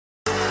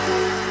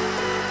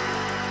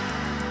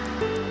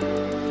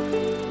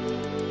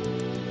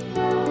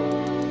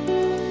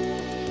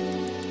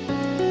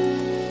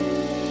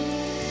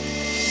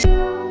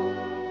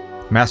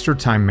Master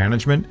time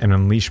management and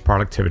unleash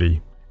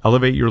productivity.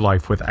 Elevate your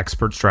life with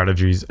expert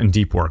strategies and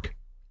deep work.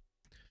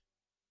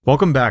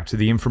 Welcome back to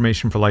the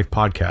Information for Life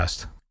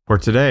podcast, where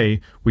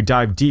today we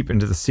dive deep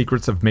into the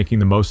secrets of making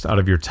the most out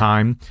of your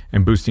time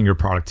and boosting your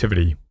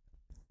productivity.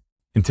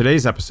 In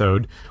today's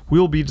episode, we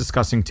will be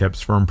discussing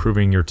tips for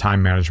improving your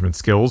time management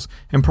skills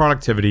and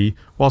productivity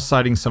while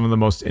citing some of the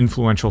most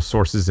influential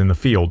sources in the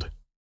field.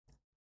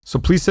 So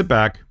please sit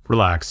back,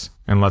 relax,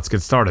 and let's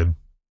get started.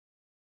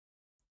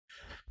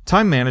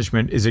 Time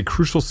management is a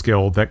crucial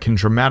skill that can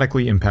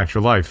dramatically impact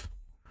your life.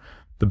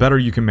 The better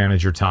you can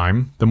manage your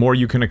time, the more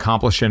you can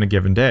accomplish in a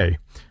given day,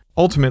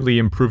 ultimately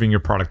improving your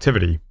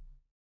productivity.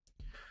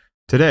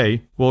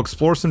 Today, we'll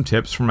explore some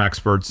tips from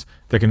experts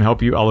that can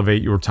help you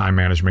elevate your time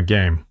management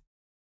game.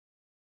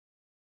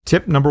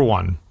 Tip number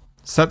 1.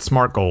 Set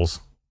SMART goals.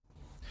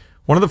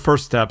 One of the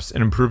first steps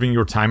in improving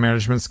your time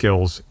management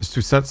skills is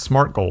to set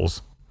SMART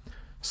goals.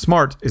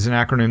 SMART is an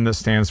acronym that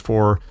stands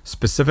for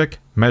Specific,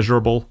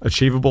 Measurable,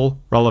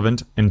 Achievable,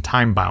 Relevant, and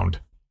Time-Bound.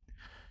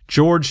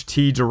 George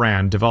T.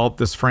 Doran developed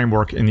this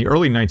framework in the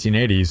early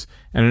 1980s,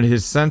 and it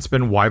has since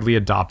been widely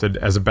adopted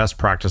as a best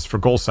practice for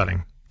goal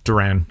setting.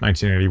 Doran,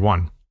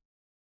 1981.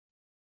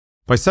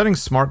 By setting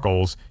SMART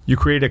goals, you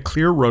create a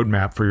clear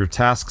roadmap for your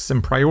tasks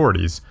and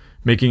priorities,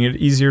 making it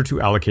easier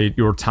to allocate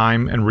your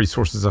time and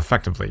resources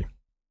effectively.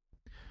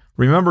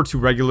 Remember to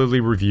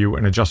regularly review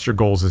and adjust your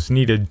goals as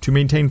needed to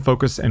maintain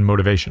focus and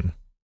motivation.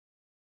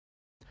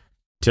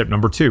 Tip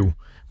number 2.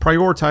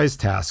 Prioritize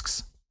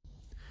tasks.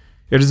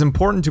 It is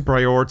important to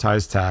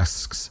prioritize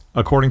tasks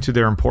according to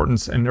their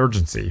importance and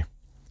urgency.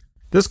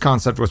 This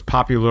concept was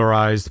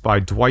popularized by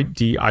Dwight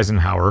D.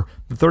 Eisenhower,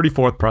 the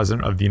 34th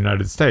President of the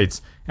United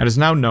States, and is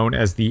now known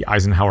as the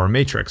Eisenhower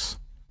Matrix.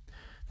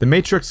 The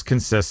matrix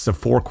consists of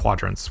 4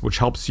 quadrants, which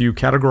helps you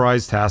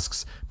categorize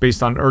tasks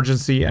based on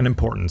urgency and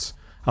importance,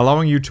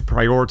 allowing you to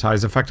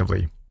prioritize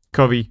effectively.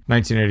 Covey,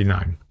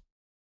 1989.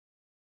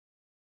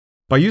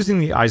 By using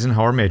the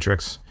Eisenhower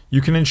Matrix, you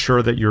can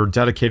ensure that you're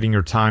dedicating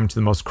your time to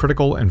the most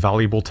critical and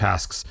valuable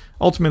tasks,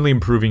 ultimately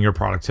improving your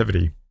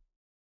productivity.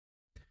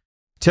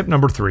 Tip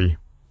number 3.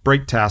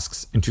 Break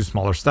tasks into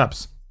smaller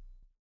steps.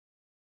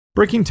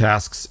 Breaking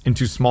tasks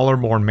into smaller,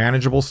 more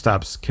manageable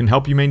steps can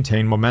help you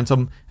maintain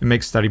momentum and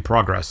make steady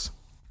progress.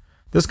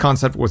 This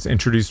concept was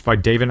introduced by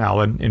David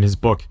Allen in his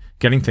book,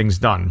 Getting Things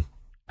Done.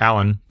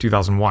 Allen,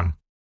 2001.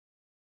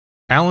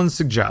 Allen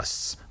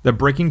suggests that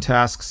breaking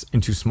tasks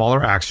into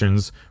smaller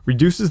actions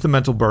reduces the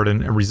mental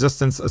burden and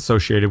resistance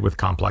associated with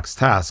complex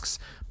tasks,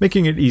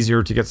 making it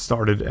easier to get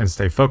started and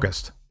stay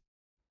focused.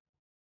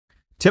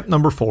 Tip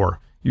number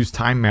 4. Use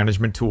time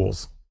management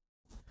tools.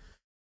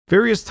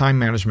 Various time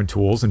management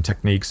tools and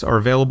techniques are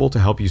available to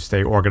help you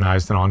stay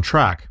organized and on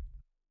track.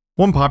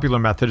 One popular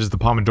method is the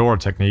Pomodoro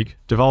technique,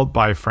 developed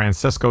by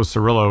Francisco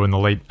Cirillo in the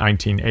late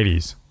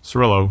 1980s.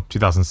 Cirillo,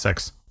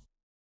 2006.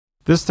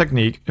 This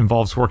technique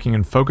involves working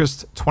in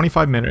focused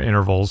 25-minute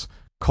intervals,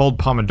 called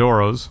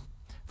Pomodoros,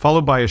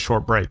 followed by a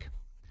short break.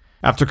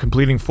 After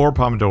completing 4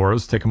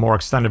 Pomodoros, take a more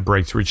extended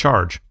break to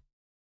recharge.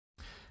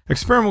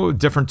 Experiment with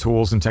different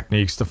tools and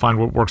techniques to find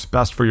what works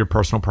best for your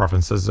personal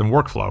preferences and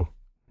workflow.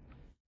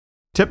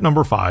 Tip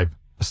number 5.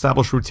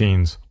 Establish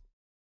routines.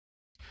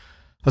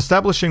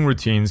 Establishing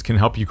routines can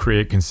help you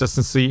create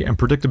consistency and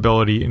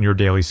predictability in your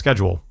daily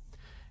schedule.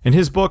 In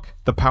his book,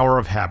 The Power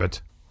of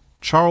Habit,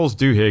 Charles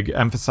Duhigg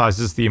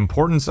emphasizes the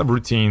importance of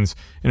routines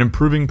in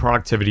improving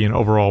productivity and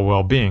overall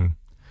well-being.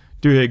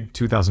 Duhigg,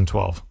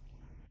 2012.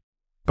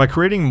 By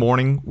creating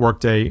morning,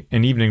 workday,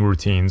 and evening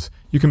routines,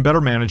 you can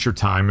better manage your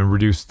time and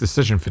reduce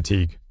decision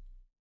fatigue.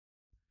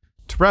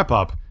 To wrap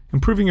up,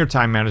 improving your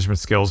time management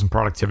skills and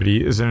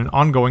productivity is an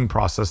ongoing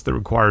process that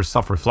requires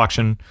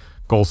self-reflection,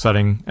 goal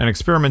setting, and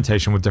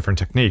experimentation with different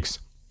techniques.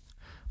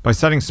 By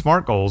setting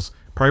SMART goals,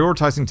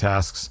 prioritizing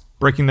tasks,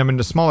 breaking them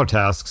into smaller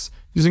tasks,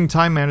 using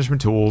time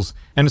management tools,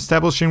 and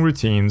establishing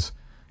routines,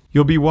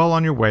 you'll be well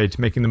on your way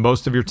to making the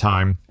most of your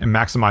time and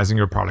maximizing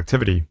your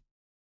productivity.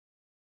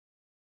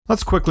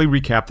 Let's quickly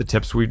recap the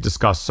tips we've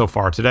discussed so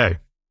far today.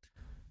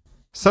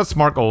 Set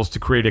SMART goals to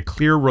create a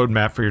clear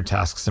roadmap for your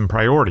tasks and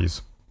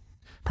priorities.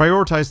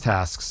 Prioritize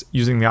tasks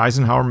using the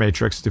Eisenhower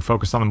Matrix to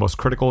focus on the most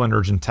critical and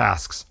urgent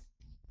tasks.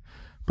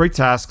 Break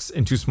tasks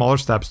into smaller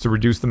steps to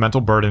reduce the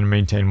mental burden and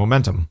maintain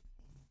momentum.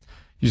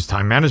 Use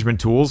time management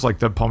tools like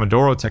the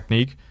Pomodoro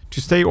technique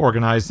to stay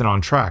organized and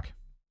on track.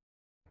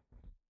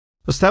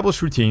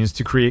 Establish routines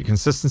to create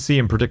consistency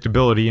and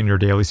predictability in your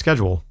daily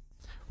schedule.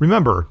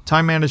 Remember,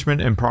 time management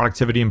and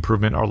productivity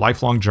improvement are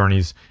lifelong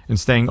journeys, and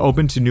staying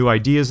open to new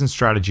ideas and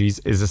strategies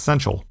is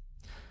essential.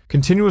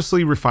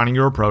 Continuously refining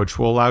your approach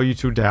will allow you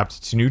to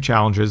adapt to new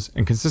challenges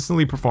and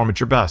consistently perform at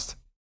your best.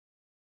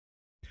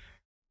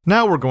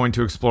 Now we're going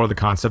to explore the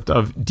concept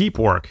of deep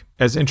work,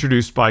 as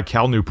introduced by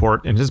Cal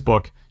Newport in his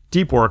book,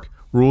 Deep Work: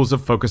 Rules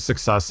of Focused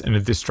Success in a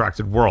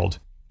Distracted World,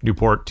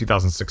 Newport,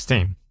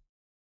 2016.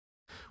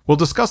 We'll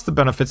discuss the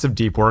benefits of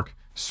deep work,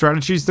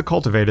 strategies to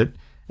cultivate it,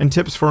 and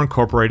tips for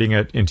incorporating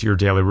it into your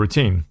daily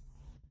routine.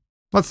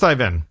 Let's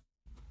dive in.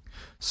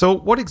 So,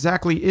 what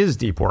exactly is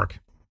deep work?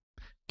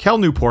 Cal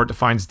Newport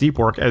defines deep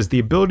work as the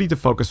ability to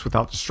focus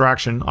without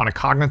distraction on a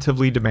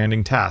cognitively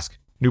demanding task.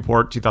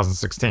 Newport,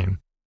 2016.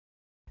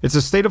 It's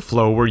a state of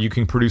flow where you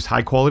can produce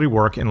high-quality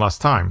work in less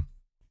time.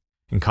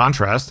 In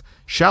contrast,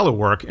 shallow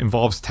work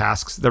involves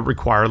tasks that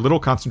require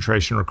little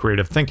concentration or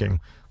creative thinking,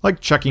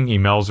 like checking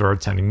emails or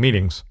attending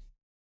meetings.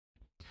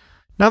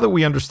 Now that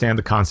we understand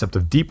the concept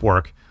of deep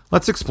work,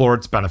 let's explore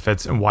its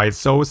benefits and why it's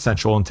so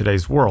essential in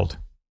today's world.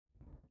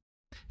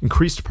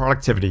 Increased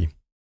productivity.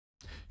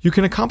 You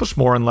can accomplish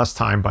more in less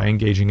time by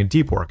engaging in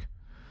deep work.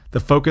 The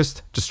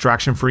focused,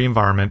 distraction-free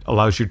environment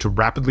allows you to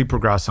rapidly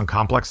progress on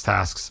complex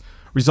tasks,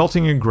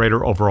 resulting in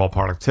greater overall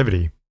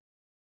productivity.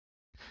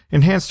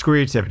 Enhanced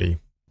creativity.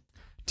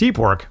 Deep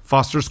work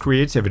fosters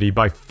creativity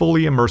by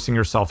fully immersing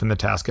yourself in the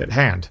task at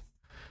hand.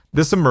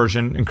 This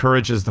immersion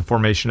encourages the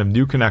formation of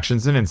new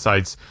connections and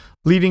insights,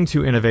 leading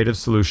to innovative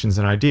solutions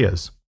and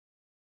ideas.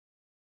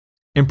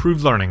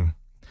 Improved learning.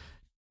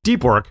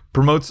 Deep work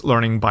promotes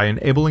learning by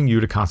enabling you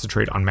to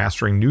concentrate on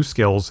mastering new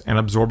skills and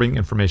absorbing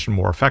information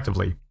more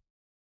effectively.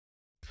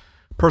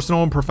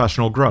 Personal and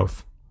professional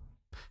growth.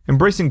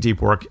 Embracing deep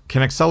work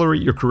can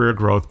accelerate your career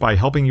growth by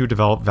helping you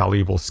develop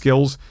valuable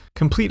skills,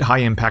 complete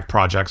high-impact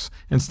projects,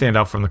 and stand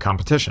out from the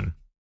competition.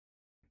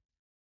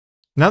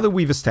 Now that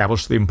we've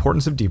established the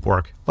importance of deep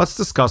work, let's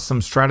discuss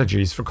some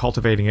strategies for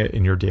cultivating it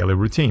in your daily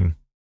routine.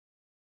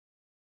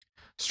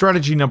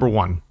 Strategy number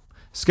 1.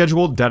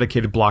 Schedule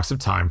dedicated blocks of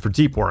time for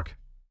deep work.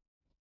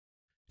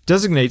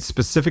 Designate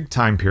specific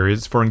time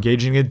periods for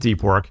engaging in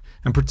deep work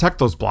and protect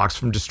those blocks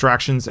from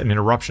distractions and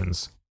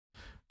interruptions.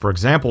 For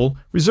example,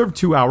 reserve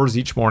 2 hours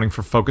each morning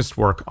for focused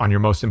work on your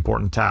most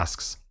important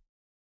tasks.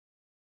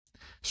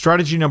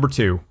 Strategy number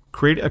 2.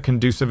 Create a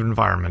conducive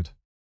environment.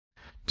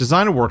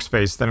 Design a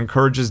workspace that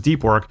encourages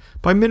deep work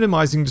by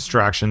minimizing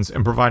distractions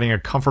and providing a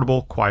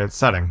comfortable, quiet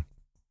setting.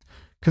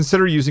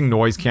 Consider using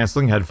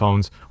noise-canceling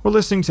headphones or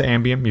listening to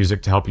ambient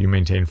music to help you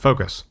maintain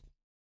focus.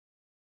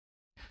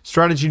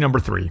 Strategy number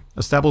 3.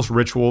 Establish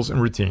rituals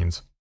and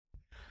routines.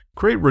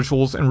 Create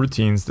rituals and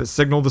routines that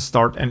signal the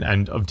start and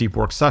end of deep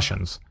work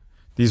sessions.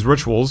 These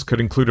rituals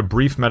could include a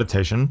brief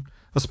meditation,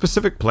 a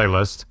specific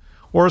playlist,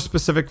 or a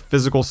specific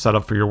physical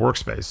setup for your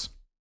workspace.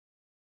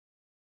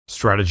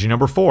 Strategy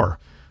number 4.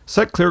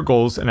 Set clear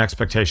goals and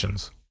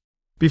expectations.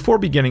 Before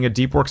beginning a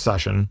deep work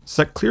session,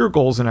 set clear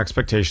goals and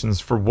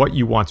expectations for what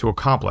you want to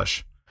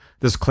accomplish.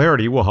 This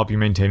clarity will help you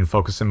maintain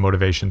focus and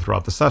motivation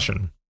throughout the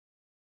session.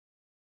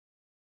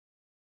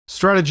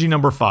 Strategy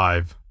number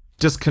 5.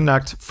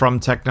 Disconnect from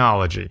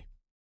technology.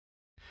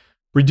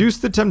 Reduce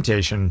the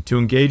temptation to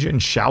engage in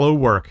shallow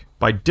work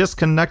by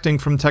disconnecting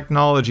from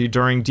technology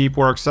during deep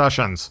work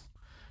sessions.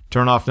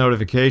 Turn off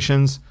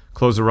notifications,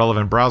 close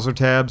irrelevant browser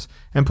tabs,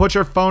 and put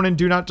your phone in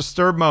Do Not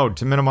Disturb mode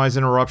to minimize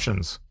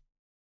interruptions.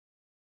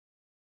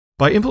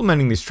 By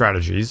implementing these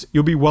strategies,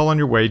 you'll be well on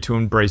your way to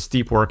embrace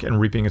deep work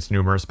and reaping its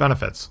numerous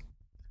benefits.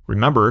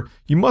 Remember,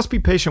 you must be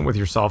patient with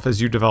yourself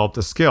as you develop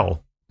the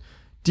skill.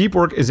 Deep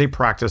work is a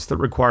practice that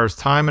requires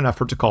time and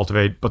effort to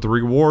cultivate, but the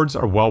rewards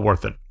are well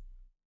worth it.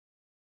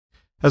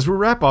 As we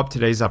wrap up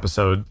today's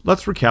episode,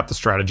 let's recap the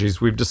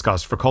strategies we've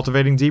discussed for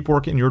cultivating deep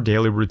work in your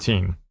daily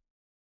routine.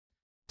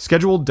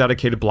 Schedule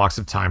dedicated blocks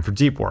of time for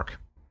deep work.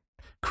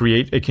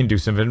 Create a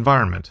conducive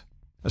environment.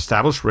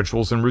 Establish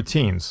rituals and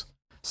routines.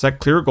 Set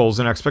clear goals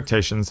and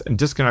expectations, and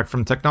disconnect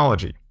from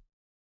technology.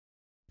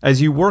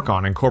 As you work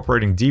on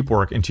incorporating deep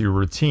work into your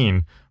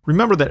routine,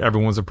 remember that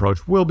everyone's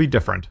approach will be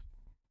different.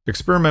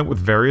 Experiment with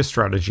various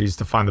strategies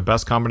to find the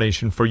best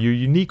combination for your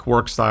unique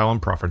work style and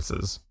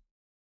preferences.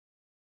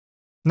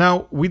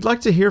 Now, we'd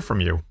like to hear from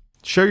you.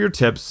 Share your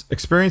tips,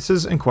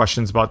 experiences, and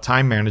questions about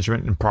time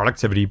management and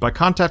productivity by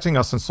contacting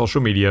us on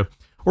social media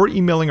or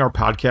emailing our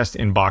podcast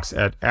inbox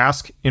at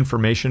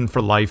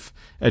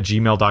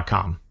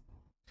askinformationforlife@gmail.com.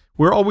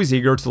 We're always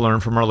eager to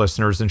learn from our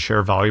listeners and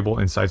share valuable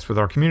insights with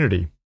our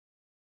community.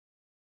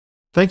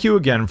 Thank you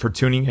again for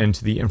tuning in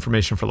to the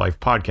Information for Life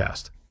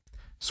podcast.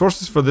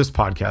 Sources for this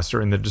podcast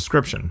are in the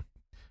description.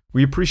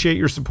 We appreciate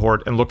your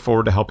support and look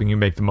forward to helping you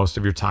make the most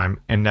of your time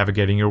and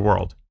navigating your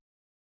world.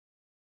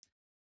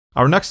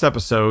 Our next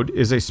episode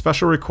is a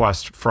special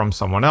request from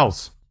someone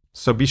else,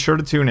 so be sure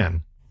to tune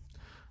in.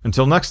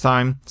 Until next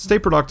time, stay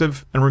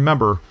productive and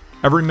remember,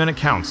 every minute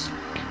counts.